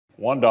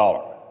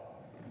$1.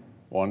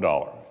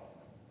 $1.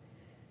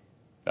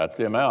 That's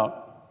the amount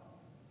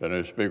the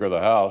new Speaker of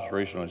the House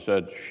recently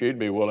said she'd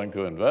be willing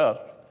to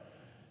invest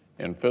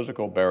in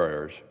physical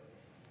barriers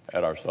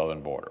at our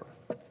southern border.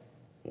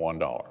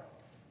 $1.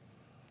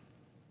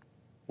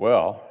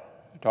 Well,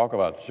 talk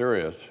about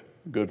serious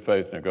good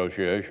faith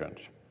negotiations.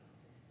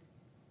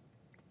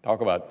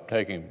 Talk about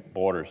taking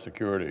border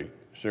security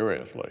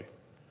seriously.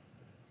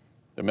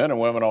 The men and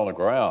women on the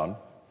ground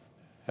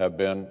have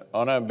been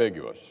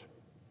unambiguous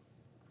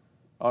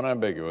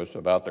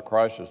about the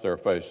crisis they're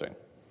facing.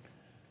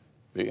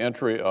 The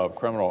entry of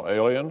criminal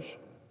aliens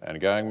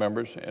and gang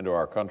members into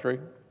our country,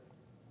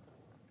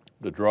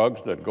 the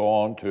drugs that go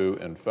on to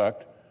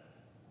infect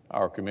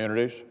our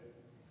communities,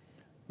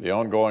 the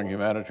ongoing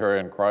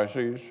humanitarian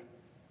crises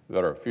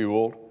that are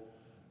fueled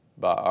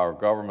by our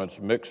government's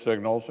mixed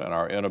signals and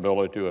our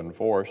inability to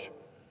enforce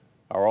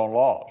our own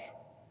laws.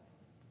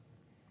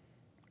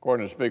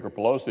 According to Speaker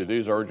Pelosi,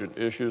 these urgent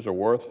issues are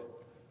worth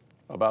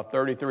about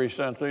 33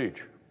 cents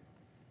each.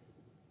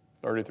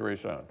 33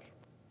 cents.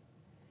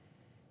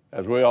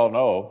 As we all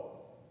know,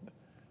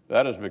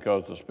 that is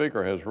because the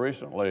Speaker has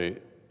recently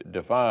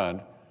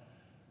defined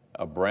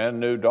a brand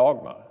new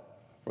dogma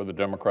for the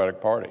Democratic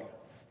Party.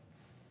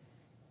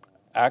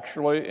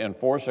 Actually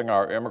enforcing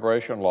our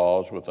immigration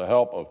laws with the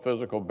help of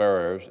physical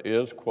barriers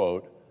is,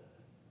 quote,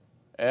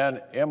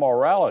 an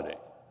immorality,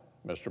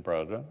 Mr.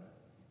 President,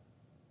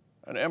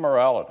 an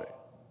immorality.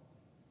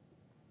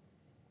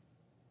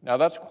 Now,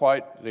 that's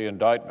quite the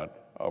indictment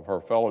of her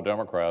fellow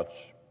Democrats'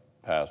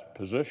 past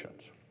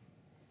positions.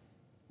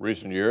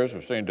 Recent years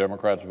have seen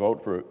Democrats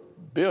vote for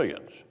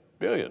billions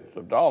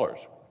of dollars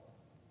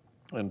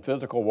in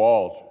physical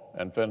walls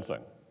and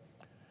fencing.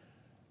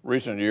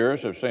 Recent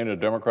years have seen a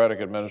Democratic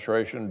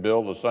administration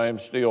build the same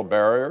steel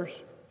barriers,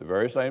 the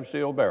very same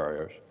steel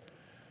barriers,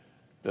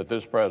 that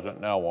this president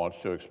now wants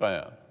to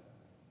expand.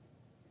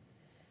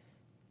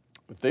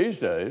 But these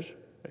days,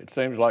 it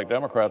seems like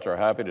Democrats are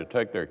happy to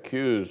take their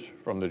cues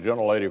from the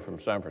gentlelady from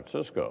San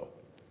Francisco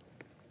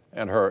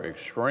and her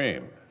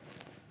extreme,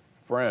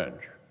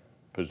 fringe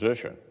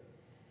position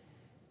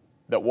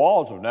that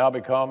walls have now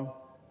become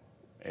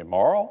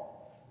immoral?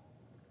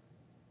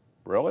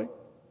 Really?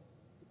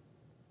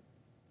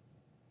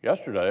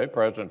 Yesterday,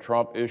 President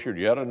Trump issued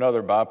yet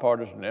another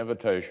bipartisan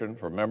invitation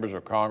for members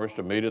of Congress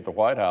to meet at the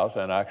White House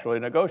and actually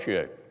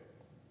negotiate.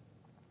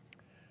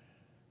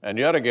 And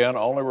yet again,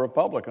 only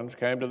Republicans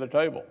came to the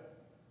table.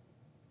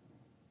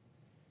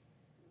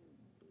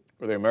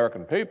 For the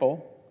American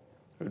people,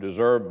 who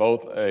deserve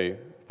both a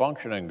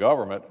functioning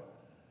government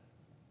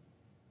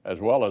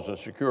as well as a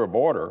secure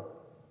border,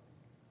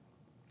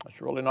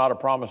 it's really not a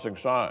promising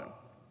sign.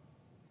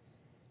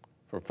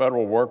 For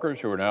federal workers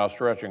who are now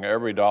stretching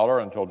every dollar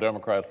until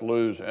Democrats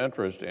lose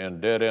interest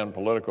in dead-end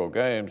political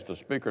games, the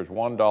Speaker's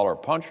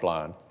 $1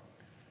 punchline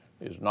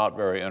is not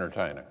very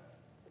entertaining.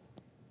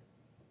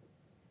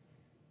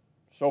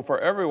 So for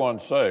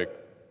everyone's sake,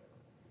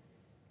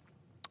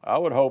 I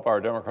would hope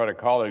our Democratic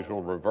colleagues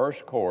will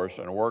reverse course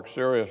and work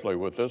seriously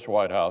with this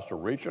White House to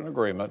reach an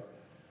agreement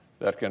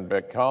that can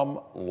become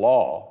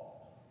law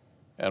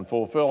and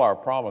fulfill our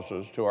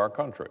promises to our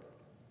country.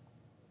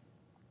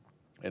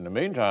 In the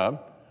meantime,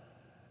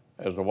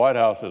 as the White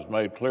House has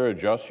made clear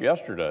just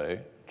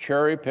yesterday,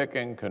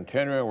 cherry-picking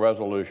continuing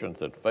resolutions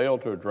that fail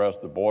to address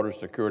the border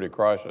security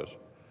crisis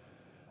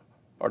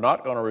are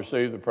not going to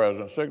receive the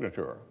president's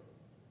signature.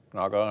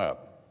 Not going to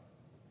happen.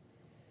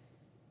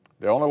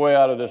 The only way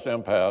out of this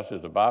impasse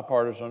is a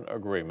bipartisan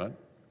agreement,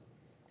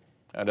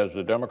 and as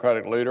the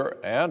Democratic leader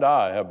and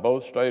I have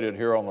both stated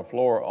here on the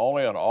floor,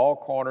 only an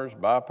all-corners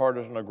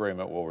bipartisan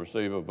agreement will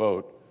receive a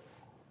vote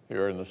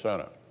here in the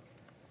Senate.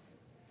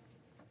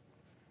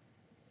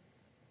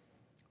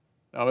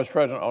 Now, Mr.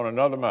 President, on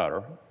another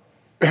matter,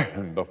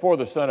 before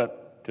the Senate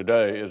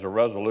today is a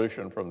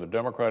resolution from the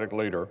Democratic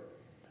leader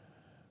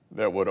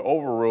that would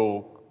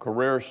overrule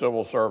career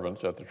civil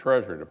servants at the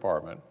Treasury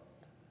Department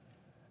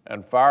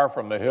and fire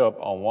from the hip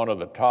on one of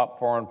the top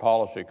foreign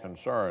policy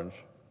concerns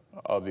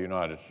of the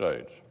United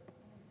States.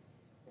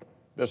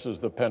 This is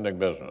the pending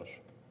business,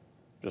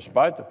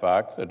 despite the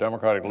fact the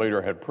Democratic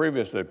leader had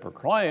previously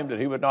proclaimed that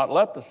he would not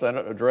let the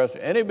Senate address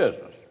any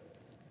business,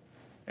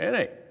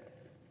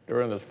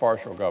 during this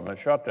partial government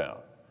shutdown.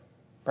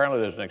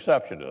 Apparently there's an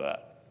exception to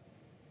that.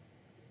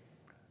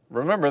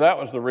 Remember, that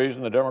was the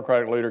reason the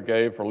Democratic leader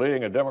gave for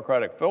leading a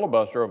Democratic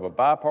filibuster of a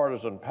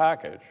bipartisan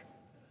package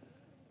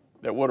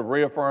that would have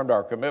reaffirmed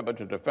our commitment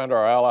to defend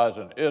our allies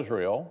in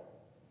Israel,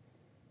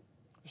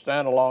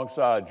 stand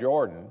alongside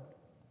Jordan,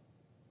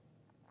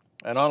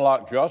 and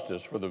unlock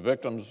justice for the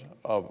victims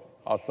of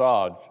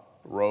Assad's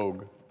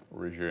rogue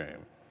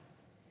regime.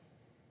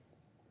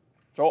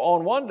 So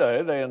on one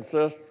day, they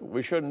insist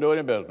we shouldn't do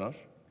any business.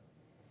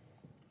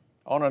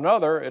 On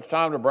another, it's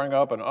time to bring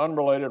up an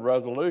unrelated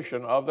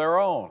resolution of their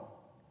own.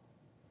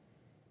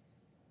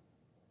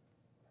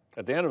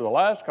 At the end of the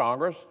last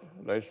Congress,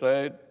 they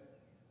said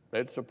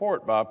they'd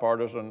support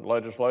bipartisan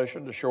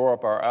legislation to shore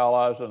up our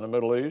allies in the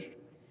Middle East.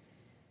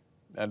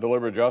 and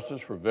deliver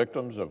justice for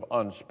victims of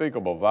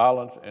unspeakable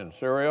violence in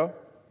Syria.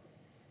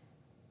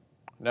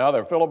 Now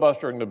they're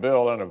filibustering the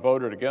bill and have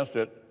voted against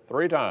it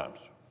 3 times.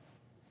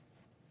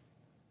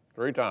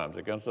 3 times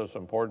against this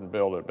important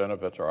bill that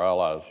benefits our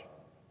allies,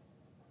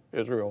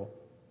 Israel,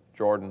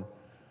 Jordan,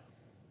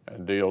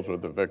 and deals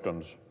with the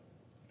victims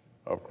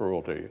of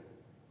cruelty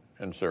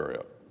in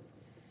Syria.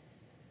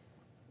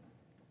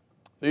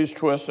 These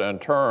twists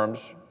and turns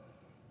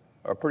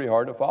are pretty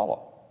hard to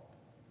follow.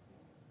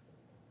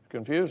 It's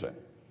confusing.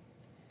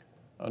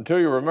 Until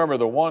you remember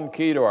the one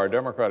key to our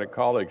Democratic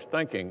colleagues'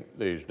 thinking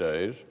these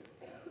days,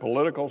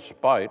 political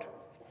spite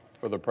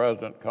for the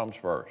president comes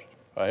first,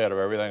 ahead of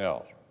everything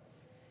else.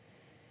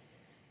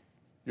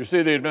 You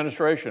see, the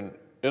administration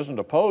isn't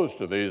opposed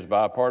to these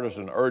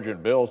bipartisan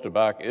urgent bills to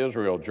back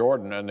Israel,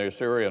 Jordan, and the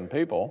Syrian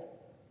people.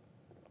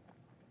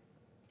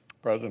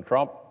 President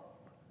Trump,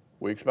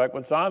 we expect,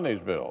 would sign these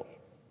bills.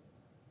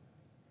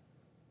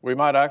 We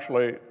might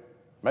actually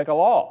make a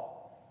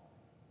law,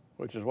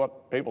 which is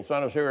what people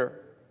sent us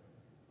here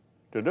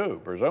to do,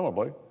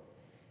 presumably.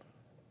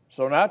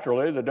 So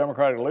naturally, the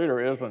Democratic leader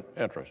isn't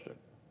interested.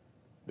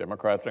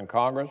 Democrats in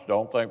Congress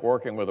don't think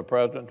working with the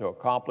president to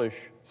accomplish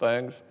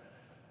things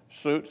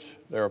suits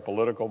their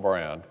political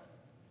brand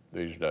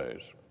these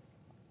days.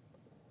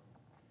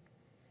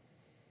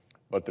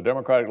 But the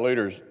Democratic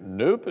leader's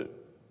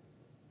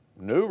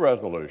new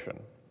resolution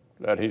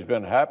that he's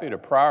been happy to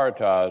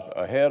prioritize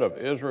ahead of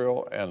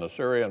Israel and the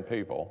Syrian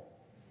people,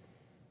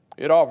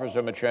 it offers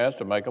him a chance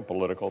to make a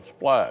political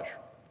splash.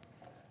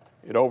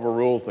 It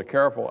overrules the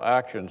careful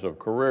actions of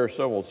career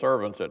civil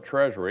servants at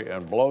Treasury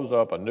and blows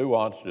up a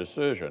nuanced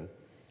decision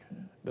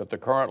that the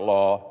current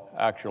law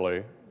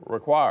actually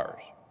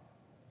requires.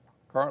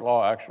 Current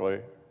law actually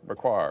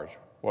requires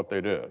what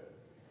they did.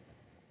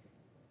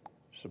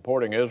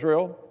 Supporting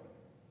Israel,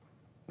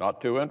 not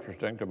too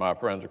interesting to my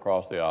friends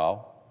across the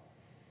aisle,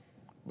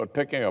 but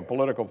picking a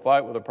political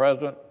fight with the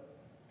president,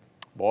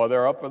 boy,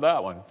 they're up for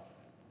that one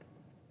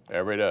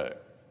every day.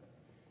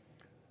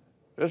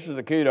 This is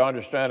the key to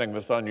understanding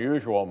this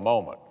unusual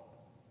moment,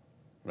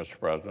 Mr.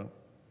 President.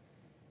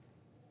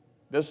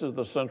 This is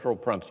the central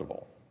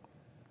principle.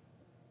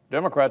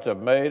 Democrats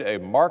have made a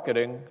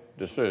marketing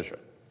decision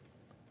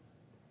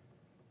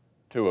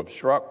to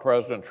obstruct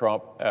President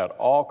Trump at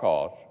all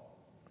costs,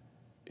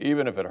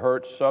 even if it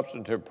hurts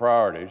substantive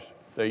priorities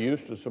they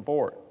used to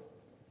support.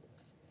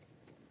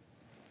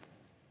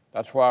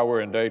 That's why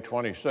we're in day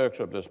 26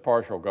 of this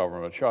partial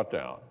government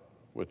shutdown,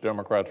 with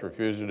Democrats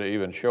refusing to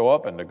even show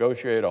up and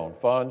negotiate on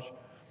funds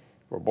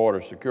for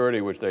border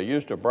security, which they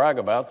used to brag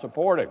about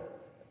supporting.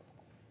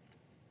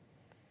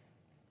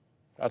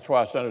 That's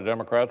why Senate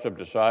Democrats have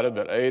decided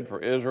that aid for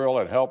Israel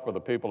and help for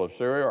the people of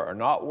Syria are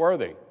not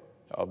worthy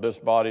of this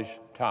body's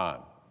time,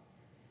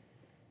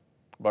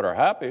 but are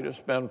happy to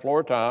spend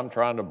floor time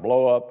trying to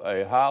blow up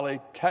a highly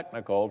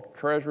technical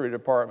Treasury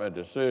Department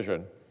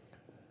decision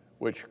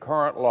which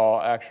current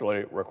law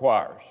actually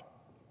requires.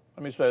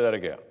 Let me say that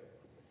again.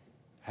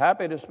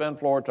 Happy to spend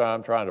floor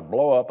time trying to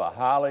blow up a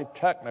highly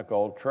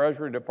technical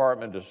Treasury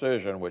Department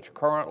decision which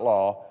current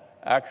law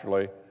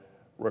actually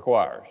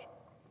requires.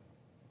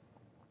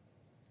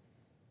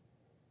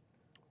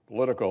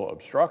 Political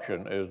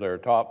obstruction is their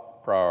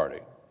top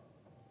priority.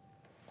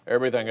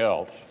 Everything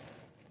else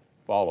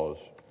follows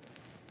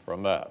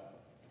from that.